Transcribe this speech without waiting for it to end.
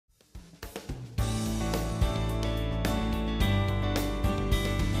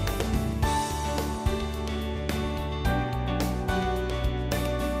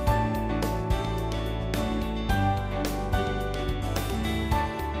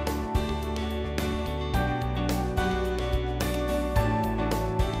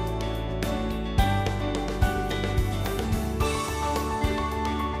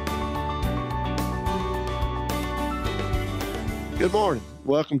Good morning.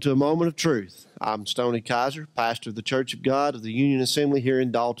 Welcome to A Moment of Truth. I'm Stoney Kaiser, pastor of the Church of God of the Union Assembly here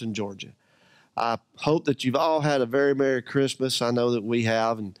in Dalton, Georgia. I hope that you've all had a very Merry Christmas. I know that we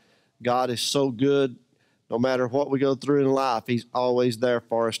have, and God is so good. No matter what we go through in life, He's always there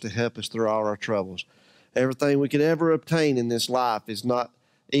for us to help us through all our troubles. Everything we could ever obtain in this life is not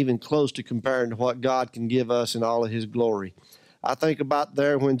even close to comparing to what God can give us in all of His glory. I think about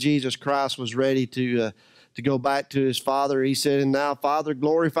there when Jesus Christ was ready to go back to His Father. He said, "And now, Father,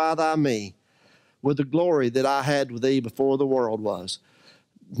 glorify Thy me with the glory that I had with Thee before the world was."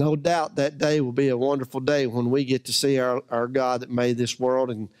 No doubt that day will be a wonderful day when we get to see our God that made this world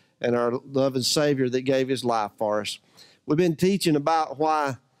and our loving Savior that gave His life for us. We've been teaching about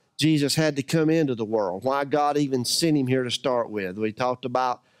why Jesus had to come into the world, why God even sent Him here to start with. We talked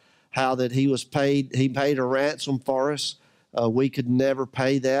about how that He paid a ransom for us. We could never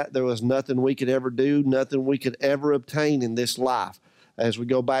pay that. There was nothing we could ever do, nothing we could ever obtain in this life. As we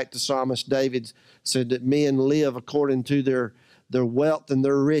go back to Psalmist David said that men live according to their wealth and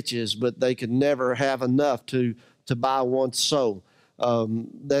their riches, but they could never have enough to buy one's soul.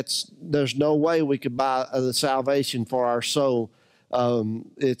 There's no way we could buy the salvation for our soul.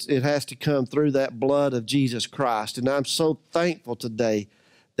 It has to come through that blood of Jesus Christ. And I'm so thankful today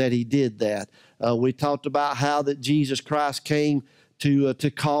that He did that. We talked about how that Jesus Christ came to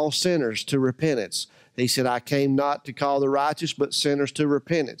call sinners to repentance. He said, "I came not to call the righteous, but sinners to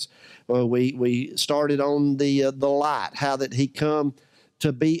repentance." Well, we started on the light, how that He come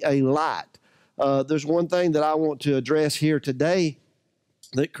to be a light. There's one thing that I want to address here today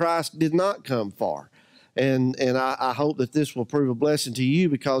that Christ did not come for. And I hope that this will prove a blessing to you,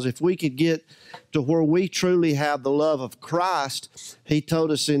 because if we could get to where we truly have the love of Christ, he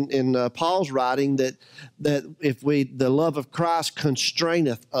told us in Paul's writing that if the love of Christ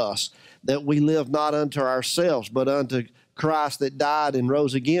constraineth us, that we live not unto ourselves, but unto Christ that died and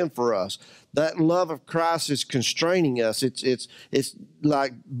rose again for us. That love of Christ is constraining us. It's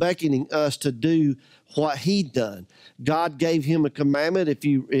like beckoning us to do what He done. God gave Him a commandment. If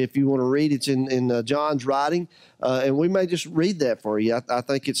you want to read, it's in John's writing, and we may just read that for you. I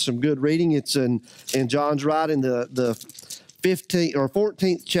think it's some good reading. It's in John's writing, the 15th or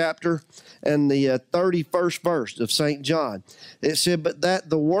 14th chapter and the 31st verse of St. John. It said, "But that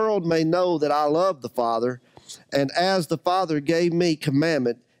the world may know that I love the Father, and as the Father gave me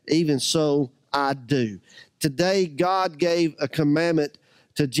commandment, even so I do." Today, God gave a commandment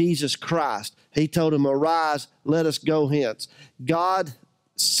to Jesus Christ. He told Him, "Arise, let us go hence." God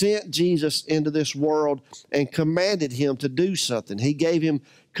sent Jesus into this world and commanded Him to do something. He gave Him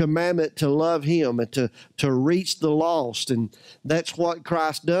commandment to love Him and to reach the lost. And that's what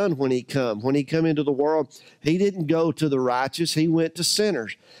Christ done when He come. When He come into the world, He didn't go to the righteous. He went to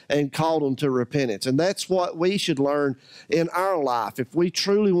sinners and called them to repentance. And that's what we should learn in our life. If we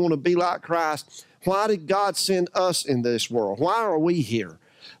truly want to be like Christ, why did God send us in this world? Why are we here?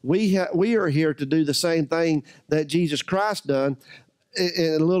 We are here to do the same thing that Jesus Christ done.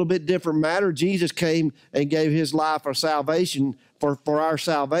 In a little bit different matter, Jesus came and gave His life for salvation, for our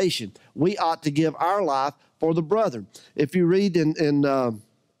salvation. We ought to give our life for the brethren. If you read in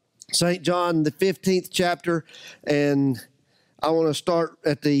St. John, the 15th chapter, and I want to start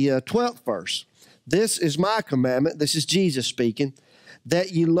at the 12th verse. "This is my commandment," this is Jesus speaking,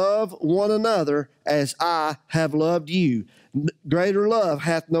 "that ye love one another as I have loved you. Greater love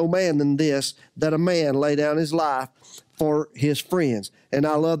hath no man than this, that a man lay down his life for his friends." And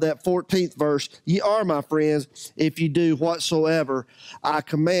I love that 14th verse. "Ye are my friends if you do whatsoever I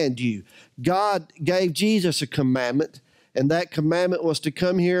command you." God gave Jesus a commandment, and that commandment was to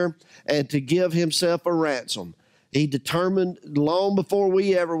come here and to give Himself a ransom. He determined long before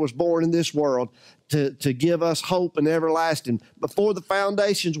we ever was born in this world to give us hope and everlasting. Before the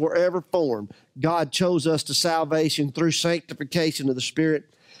foundations were ever formed, God chose us to salvation through sanctification of the Spirit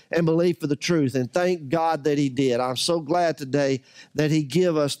and belief of the truth. And thank God that He did. I'm so glad today that He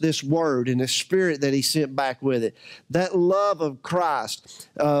give us this word and the Spirit that He sent back with it. That love of Christ.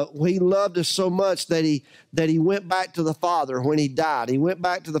 He loved us so much that He went back to the Father when He died. He went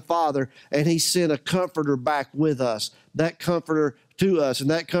back to the Father and He sent a comforter back with us. That comforter to us, and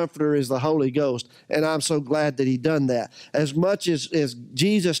that comforter is the Holy Ghost. And I'm so glad that He done that. As much as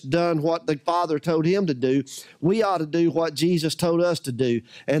Jesus done what the Father told Him to do, we ought to do what Jesus told us to do,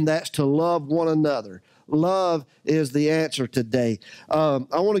 and that's to love one another. Love is the answer today. I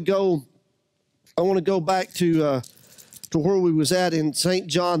want to go back to where we was at in St.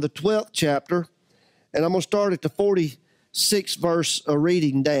 John, the 12th chapter, and I'm going to start at the 46th verse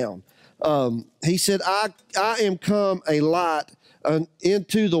reading down. He said, I am come a light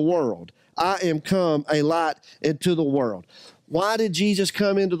into the world. I am come a light into the world. Why did Jesus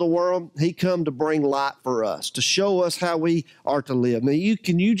come into the world? He come to bring light for us, to show us how we are to live. Now,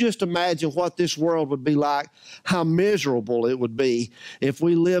 can you just imagine what this world would be like, how miserable it would be if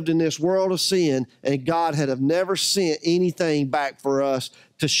we lived in this world of sin and God had have never sent anything back for us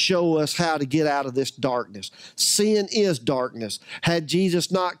to show us how to get out of this darkness. Sin is darkness. Had Jesus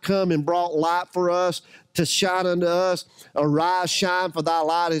not come and brought light for us to shine unto us, arise, shine, for thy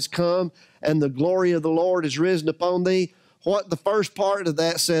light is come, and the glory of the Lord is risen upon thee. What the first part of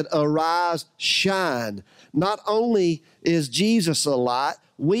that said, arise, shine. Not only is Jesus a light,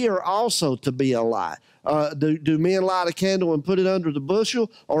 we are also to be a light. Do men light a candle and put it under the bushel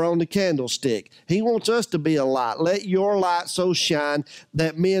or on the candlestick? He wants us to be a light. Let your light so shine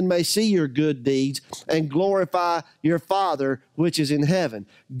that men may see your good deeds and glorify your Father which is in heaven.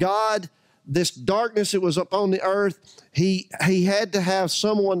 God, this darkness that was upon the earth, he had to have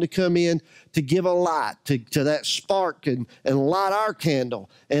someone to come in to give a light, to that spark and light our candle.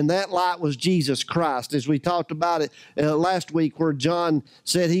 And that light was Jesus Christ. As we talked about it last week, where John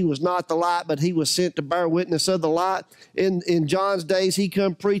said he was not the light, but he was sent to bear witness of the light. In John's days, he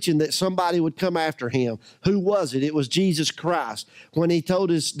come preaching that somebody would come after him. Who was it? It was Jesus Christ. When he told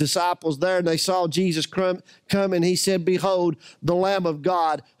his disciples there and they saw Jesus come, and he said, behold, the Lamb of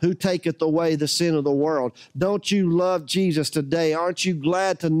God who taketh away the sin of the world. Don't you love Jesus today? Aren't you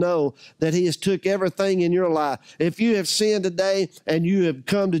glad to know that he has took everything in your life? If you have sinned today and you have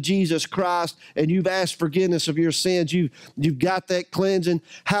come to Jesus Christ and you've asked forgiveness of your sins, you've got that cleansing,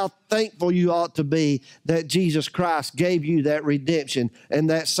 how thankful you ought to be that Jesus Christ gave you that redemption and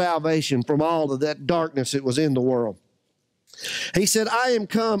that salvation from all of that darkness that was in the world. He said, I am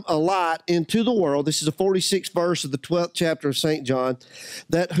come a light into the world. This is the 46th verse of the 12th chapter of St. John,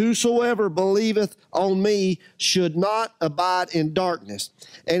 that whosoever believeth on me should not abide in darkness.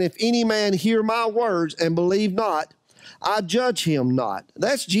 And if any man hear my words and believe not, I judge him not.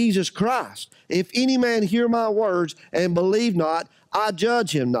 That's Jesus Christ. If any man hear my words and believe not, I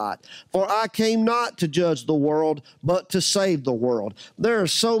judge him not. For I came not to judge the world, but to save the world. There are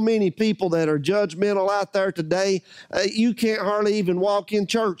so many people that are judgmental out there today. You can't hardly even walk in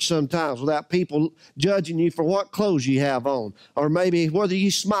church sometimes without people judging you for what clothes you have on, or maybe whether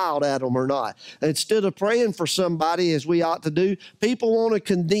you smiled at them or not. Instead of praying for somebody, as we ought to do, people want to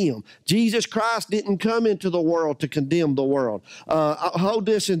condemn. Jesus Christ didn't come into the world to condemn the world. I'll hold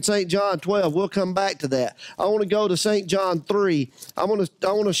this in St. John 12. We'll come back to that. I want to go to St. John 3. I want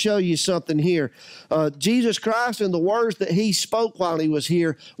to show you something here. Jesus Christ and the words that he spoke while he was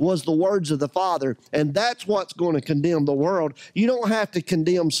here was the words of the Father, and that's what's going to condemn the world. You don't have to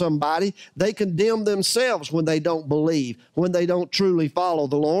condemn somebody. They condemn themselves when they don't believe, when they don't truly follow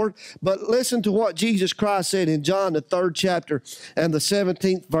the Lord. But listen to what Jesus Christ said in John, the 3rd chapter and the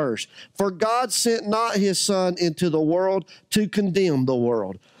 17th verse. For God sent not his Son into the world to condemn the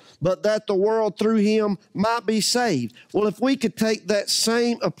world, but that the world through him might be saved. Well, if we could take that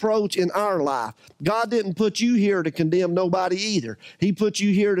same approach in our life, God didn't put you here to condemn nobody either. He put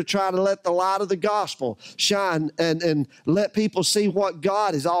you here to try to let the light of the gospel shine and let people see what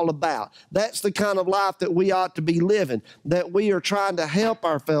God is all about. That's the kind of life that we ought to be living, that we are trying to help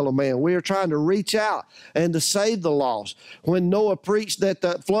our fellow man. We are trying to reach out and to save the lost. When Noah preached that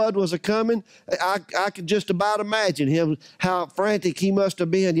the flood was a-coming, I could just about imagine him, how frantic he must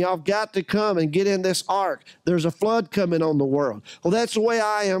have been. Y'all got to come and get in this ark. There's a flood coming on the world. Well, that's the way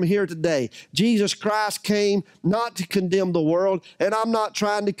I am here today. Jesus Christ came not to condemn the world, and I'm not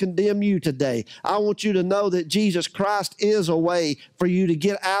trying to condemn you today. I want you to know that Jesus Christ is a way for you to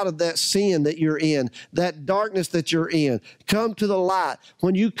get out of that sin that you're in, that darkness that you're in. Come to the light.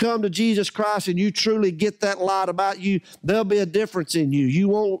 When you come to Jesus Christ and you truly get that light about you, there'll be a difference in you.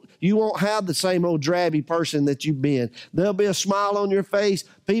 You won't have the same old drabby person that you've been. There'll be a smile on your face.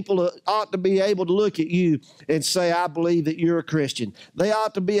 People ought to be able to look at you and say, I believe that you're a Christian. They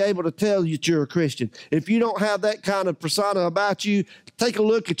ought to be able to tell you that you're a Christian. If you don't have that kind of persona about you, take a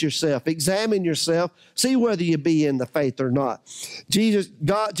look at yourself. Examine yourself. See whether you be in the faith or not.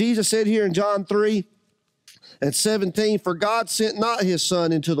 Jesus said here in John 3, and 17, for God sent not his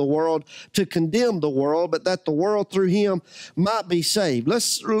Son into the world to condemn the world, but that the world through him might be saved.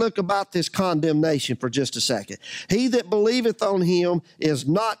 Let's look about this condemnation for just a second. He that believeth on him is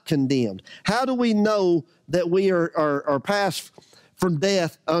not condemned. How do we know that we are passed from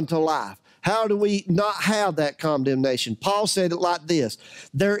death unto life? How do we not have that condemnation? Paul said it like this: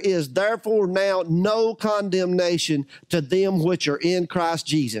 there is therefore now no condemnation to them which are in Christ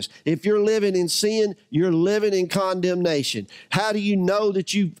Jesus. If you're living in sin, you're living in condemnation. How do you know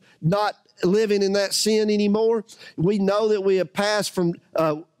that you've not living in that sin anymore? We know that we have passed from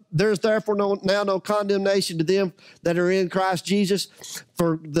There's therefore now no condemnation to them that are in Christ Jesus.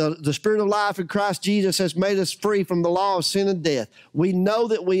 For the Spirit of life in Christ Jesus has made us free from the law of sin and death. We know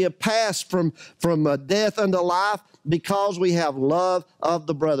that we have passed from death unto life because we have love of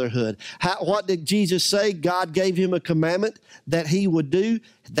the brotherhood. What did Jesus say? God gave him a commandment that he would do,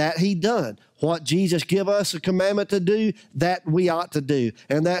 that he done. What Jesus give us a commandment to do, that we ought to do.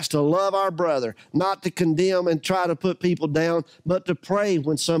 And that's to love our brother, not to condemn and try to put people down, but to pray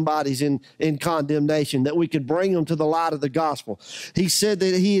when somebody's in condemnation, that we could bring them to the light of the gospel. He said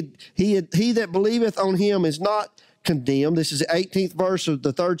that he that believeth on him is not condemned. This is the 18th verse of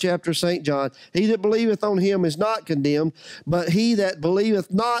the 3rd chapter of St. John. He that believeth on him is not condemned, but he that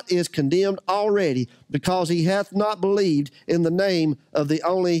believeth not is condemned already, because he hath not believed in the name of the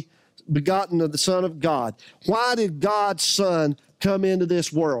only begotten of the Son of God. Why did God's Son come into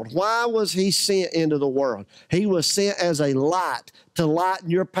this world? Why was he sent into the world? He was sent as a light to lighten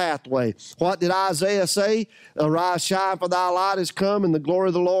your pathway. What did Isaiah say? Arise, shine, for thy light is come, and the glory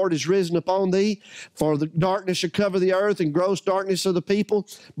of the Lord is risen upon thee. For the darkness shall cover the earth, and gross darkness of the people.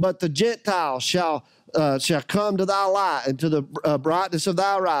 But the Gentiles shall come to thy light, and to the brightness of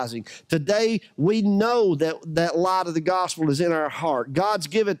thy rising. Today, we know that light of the gospel is in our heart. God's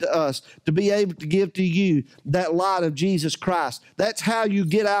given it to us to be able to give to you that light of Jesus Christ. That's how you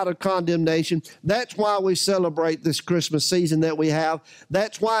get out of condemnation. That's why we celebrate this Christmas season that we have.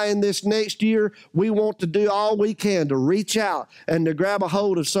 That's why in this next year, we want to do all we can to reach out and to grab a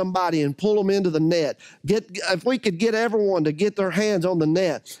hold of somebody and pull them into the net. If we could get everyone to get their hands on the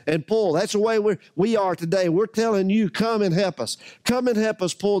net and pull, that's the way we are today. We're telling you, come and help us. Come and help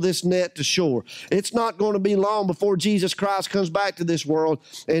us pull this net to shore. It's not going to be long before Jesus Christ comes back to this world.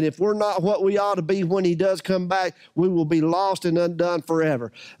 And if we're not what we ought to be when he does come back, we will be lost and undone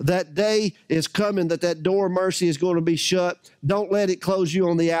forever. That day is coming that door of mercy is going to be shut. Don't let it close you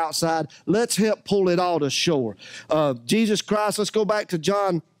on the outside. Let's help pull it all to shore. Jesus Christ, let's go back to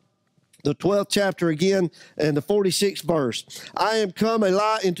John, the 12th chapter again, and the 46th verse. I am come a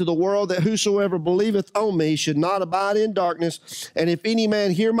light into the world, that whosoever believeth on me should not abide in darkness. And if any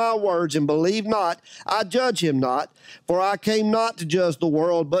man hear my words and believe not, I judge him not. For I came not to judge the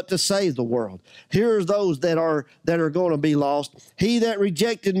world, but to save the world. Here are those that are going to be lost. He that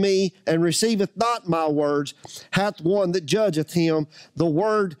rejected me and receiveth not my words hath one that judgeth him. The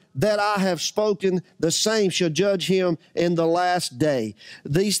word that I have spoken, the same shall judge him in the last day.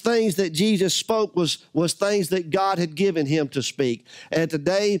 These things that Jesus spoke was things that God had given him to speak. And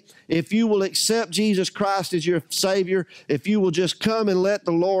today, if you will accept Jesus Christ as your Savior, if you will just come and let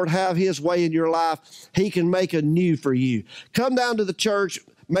the Lord have his way in your life, he can make a new for you. Come down to the church.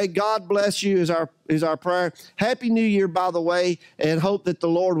 May God bless you is our prayer. Happy New Year, by the way, and hope that the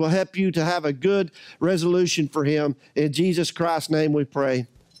Lord will help you to have a good resolution for him. In Jesus Christ's name we pray.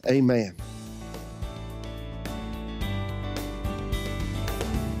 Amen.